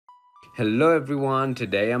Hello everyone,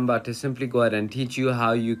 today I'm about to simply go ahead and teach you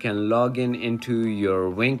how you can log in into your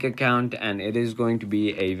Wink account, and it is going to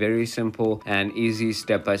be a very simple and easy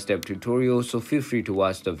step-by-step tutorial, so feel free to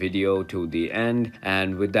watch the video to the end.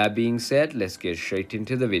 And with that being said, let's get straight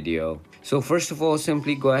into the video. So first of all,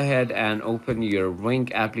 simply go ahead and open your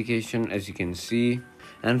Wink application, as you can see.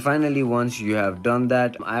 And finally, once you have done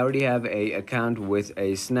that, I already have a account with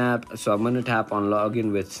a Snap, so I'm going to tap on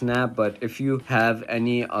login with Snap. But if you have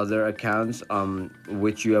any other accounts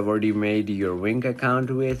which you have already made your Wink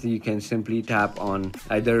account with, you can simply tap on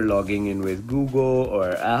either logging in with Google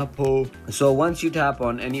or Apple. So once you tap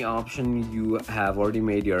on any option you have already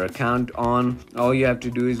made your account on, all you have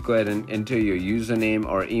to do is go ahead and enter your username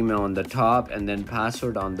or email on the top and then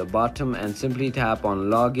password on the bottom, and simply tap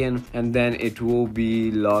on login, and then it will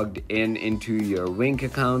be logged in into your Wink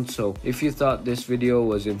account. So if you thought this video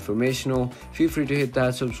was informational, feel free to hit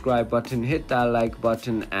that subscribe button, hit that like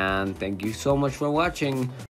button, and thank you so much for watching.